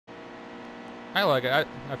I like it.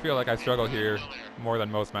 I feel like I struggle here more than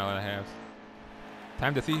most mile and a halves.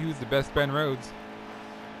 Time to see who's the best Ben Rhodes.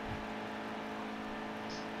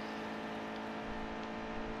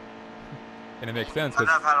 And it makes sense I know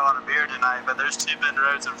because I've had a lot of beer tonight, but there's 2 Ben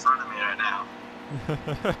Roads in front of me right now.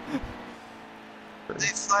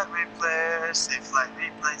 Safe flight replace, safe flight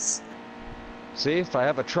replace. See, if I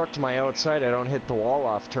have a truck to my outside, I don't hit the wall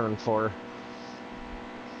off turn 4.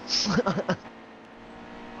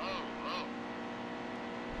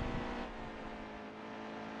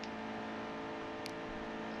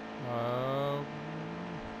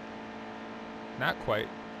 Not quite.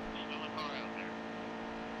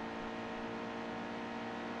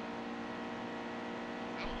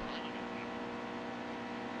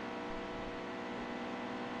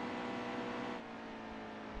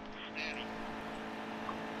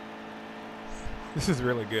 This is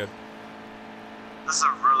really good. This is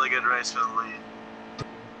a really good race for the lead.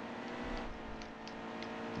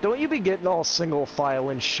 Don't you be getting all single file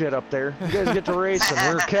and shit up there. You guys get to racing.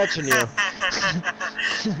 We're catching you.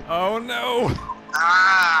 Oh no!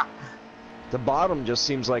 Ah! The bottom just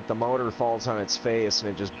seems like the motor falls on its face and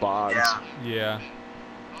it just bogs. Yeah.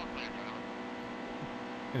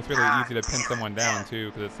 And it's really easy to pin someone down too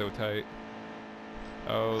because it's so tight.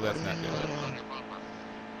 Oh, that's not good.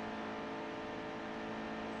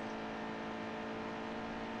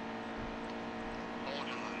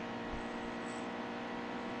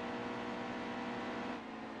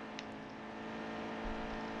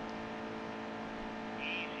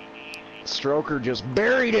 Stroker just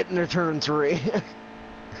buried it into turn 3.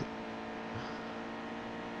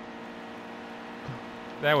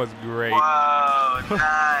 That was great. Whoa,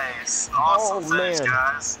 nice. Awesome finish, man.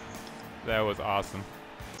 guys. That was awesome.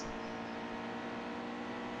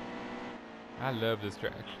 I love this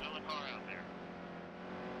track.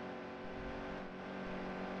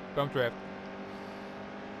 Bump draft.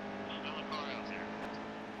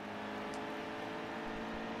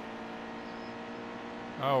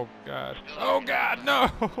 Oh god. Oh god, no!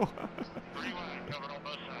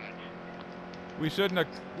 We shouldn't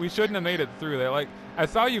have made it through there. Like, I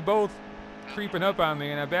saw you both creeping up on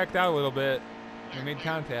me and I backed out a little bit and made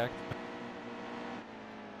contact.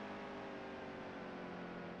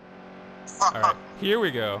 Alright, here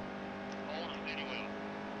we go.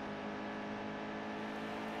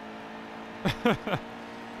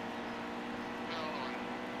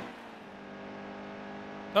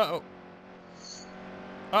 Uh-oh.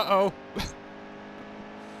 Uh-oh.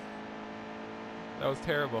 That was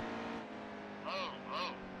terrible.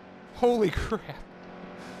 Holy crap.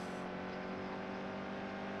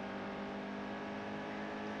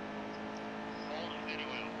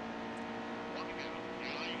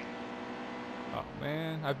 Oh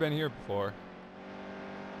man, I've been here before.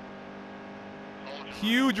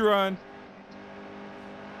 Huge run.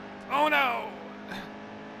 Oh no!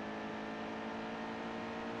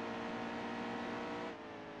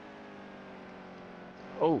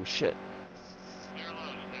 Oh shit.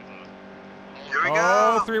 Here we go.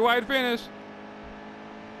 Oh, 3 wide finish.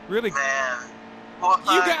 Really? Man. What?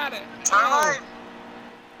 You got it. Turn right.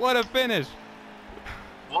 What a finish.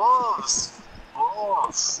 Wolves.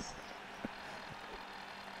 Wolves.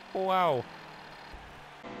 Wow.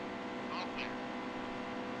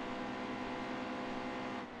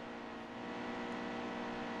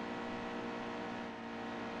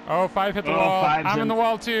 Oh, 5 hit the wall. I'm in the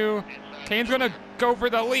wall too. Kane's gonna go for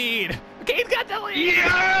the lead. Kane's got the lead.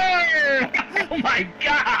 Yeah! Oh my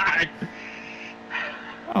god!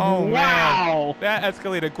 Oh wow! Man. That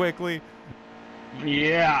escalated quickly.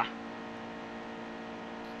 Yeah.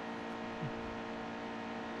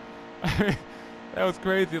 That was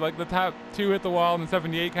crazy. Like the top 2 hit the wall and the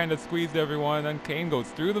 78 kind of squeezed everyone. Then Kane goes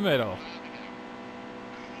through the middle.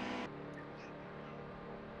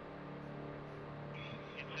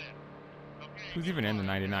 Who's even in the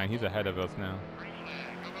 99? He's ahead of us now.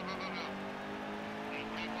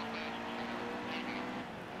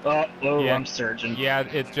 Oh, Yeah. I'm surging. Yeah,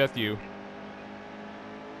 it's just you.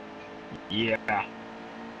 Yeah.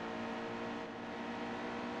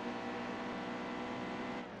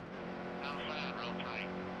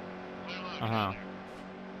 Uh-huh.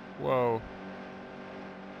 Whoa.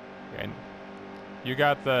 And you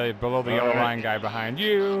got the below the yellow line guy behind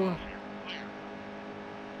you.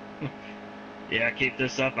 Yeah, keep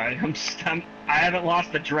this up. I haven't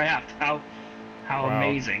lost the draft. How Wow.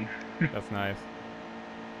 amazing. That's nice.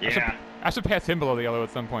 Yeah. I should pass him below the yellow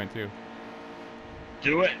at some point too.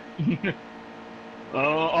 Do it.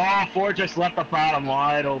 Oh, 4 just left the bottom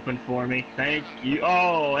wide open for me. Thank you.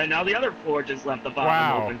 Oh, and now the other 4 just left the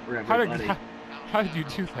bottom open for everybody. How did you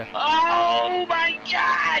do that? Oh my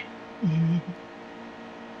god!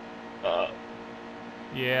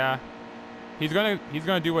 Yeah. He's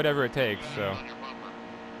gonna do whatever it takes, so.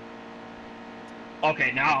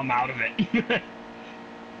 Okay, now I'm out of it.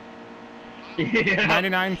 Yeah.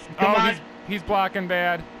 99. Come Oh, on. he's blocking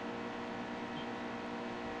bad.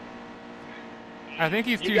 I think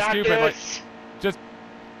he's You too got stupid. Like, this. just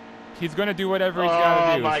he's gonna do whatever he's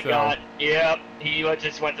gotta do. Oh my so. god. Yep. He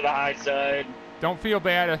just went to the high side. Don't feel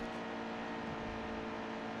bad.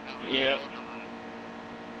 Yep.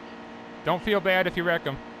 Don't feel bad if you wreck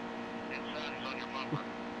him.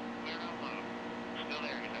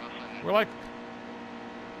 We're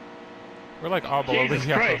like all below Jesus the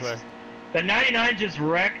yellow Christ. there. The 99 just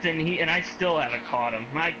wrecked and I still haven't caught him.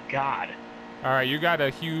 My god. All right, you got a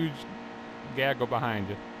huge gaggle behind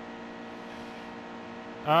you.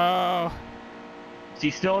 Oh. Is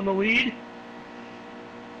he still in the lead?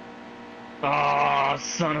 Oh,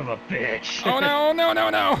 son of a bitch. Oh no, no, no,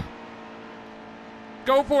 no.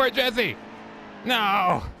 Go for it, Jesse.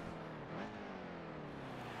 No.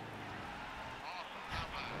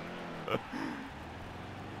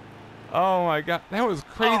 Oh my god, that was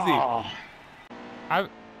crazy. Oh.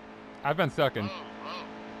 I've been sucking.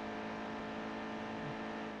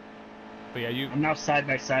 But yeah, I'm now side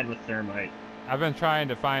by side with Thermite. I've been trying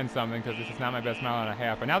to find something because this is not my best mile and a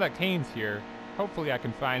half. But now that Kane's here, hopefully I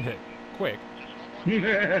can find it quick.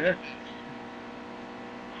 And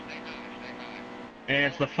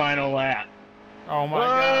it's the final lap. Oh my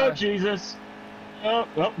Oh, god. Jesus. Oh,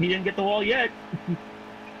 well, he didn't get the wall yet. Man,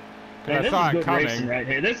 I this saw is it good coming. racing right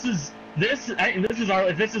here. This is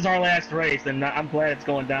if this is our last race, then I'm glad it's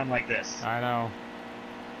going down like this. I know.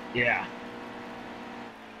 Yeah.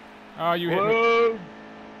 Oh, you hit me. Whoa.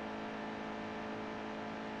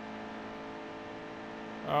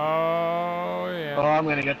 Oh, Oh, yeah. I'm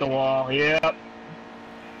gonna get the wall. Yep.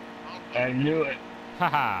 I knew it.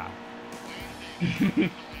 Haha.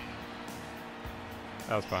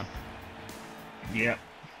 That was fun. Yep.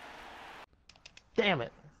 Damn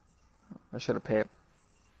it. I should have paid.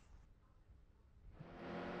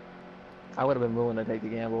 I would have been willing to take the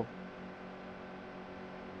gamble.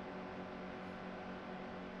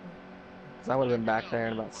 'Cause I would have been back there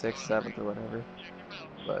in about 6th, 7th, or whatever.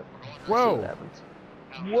 But Whoa. see what happens.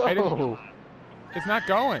 I didn't- Whoa! It's not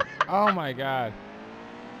going. Oh my god.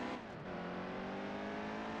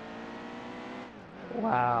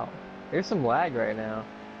 Wow. There's some lag right now.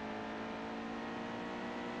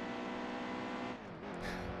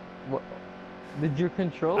 What? Did your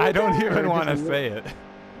controller? I don't die, or even want to just say it.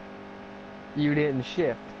 You didn't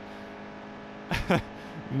shift.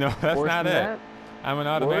 No, that's Worse not it. than that? I'm an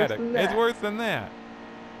automatic. than It's that. worse than that.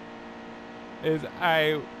 Is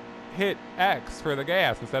I hit X for the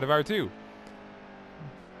gas instead of R2.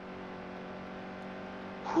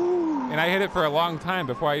 And I hit it for a long time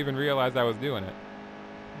before I even realized I was doing it.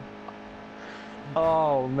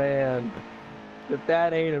 Oh man. If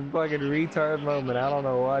that ain't a fucking retard moment, I don't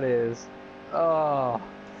know what is. Oh.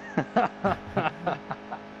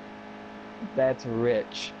 That's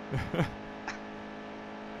rich.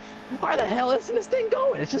 Why the hell isn't this thing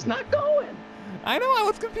going? It's just not going. I know, I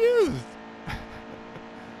was confused.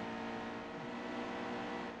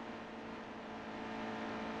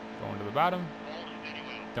 Going to the bottom.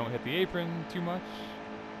 Don't hit the apron too much.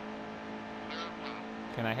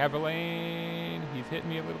 Can I have a lane? He's hitting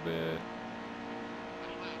me a little bit.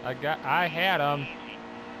 I had him.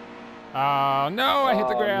 Oh no, I hit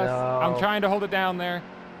the Oh, grass. no. I'm trying to hold it down there.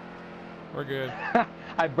 We're good.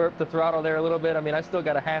 I burped the throttle there a little bit. I mean, I still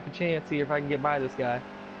got a half a chance here if I can get by this guy.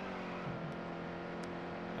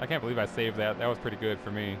 I can't believe I saved that. That was pretty good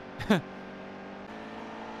for me. He's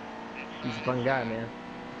a fun guy, man.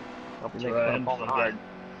 Hope you make Right, fun I'm of Paul fun Menard.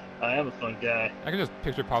 guy. I am a fun guy. I can just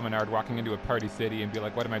picture Paul Menard walking into a party city and be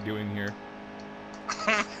like, what am I doing here?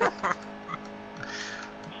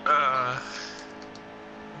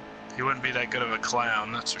 He wouldn't be that good of a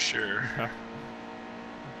clown, that's for sure.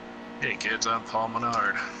 Hey kids, I'm Paul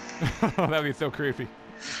Menard. That'd be so creepy.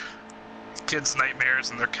 Kids' nightmares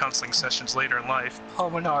and their counseling sessions later in life. Paul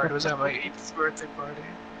Menard was at my 8th birthday party.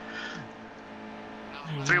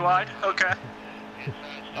 3 wide? Okay.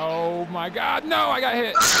 Oh my god, no, I got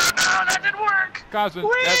hit. Oh, that didn't work! Caution.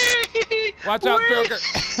 Whee! Watch out, Whee! Joker.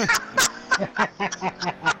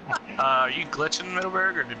 Are you glitching,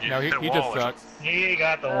 Middleberg, or did you No, hit a he wall just or sucks. He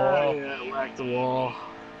got the wall. Yeah, whacked the wall.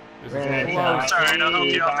 This Man, is it's close. not- It's alright, I'll help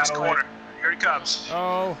you out this Finally. corner. Here he comes.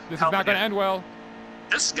 Oh, this is Help not going to again. end well.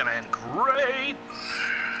 This is gonna end great!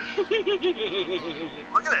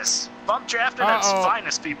 Look at this! Bump drafted at its Uh-oh.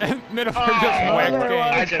 finest, people. Middleburg Oh, just whacked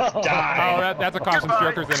I Kane. just Oh, died. that's a caution.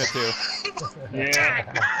 Goodbye. Stroker's in it too. Yeah.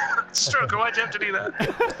 Stroker, why'd you have to do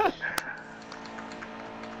that?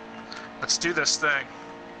 Let's do this thing.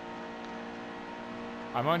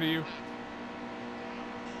 I'm under you.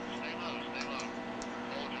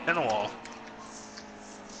 In the wall.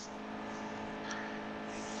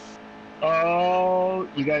 Oh,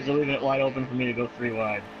 you guys are leaving it wide open for me to go 3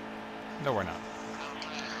 wide. No, we're not.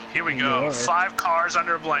 Here we Yeah, go. alright. 5 cars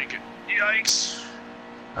under a blanket. Yikes.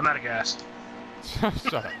 I'm out of gas.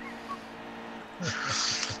 Shut up.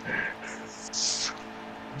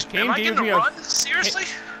 Kane Am I gave getting me a a run? Seriously?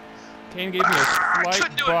 Kane gave me a I slight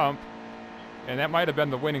couldn't do it. bump, and that might have been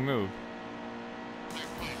the winning move.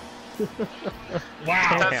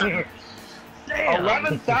 Wow. That's- Damn.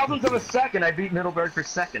 11 thousandths of a second, I beat Middleburg for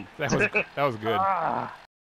second. That was good. Ah.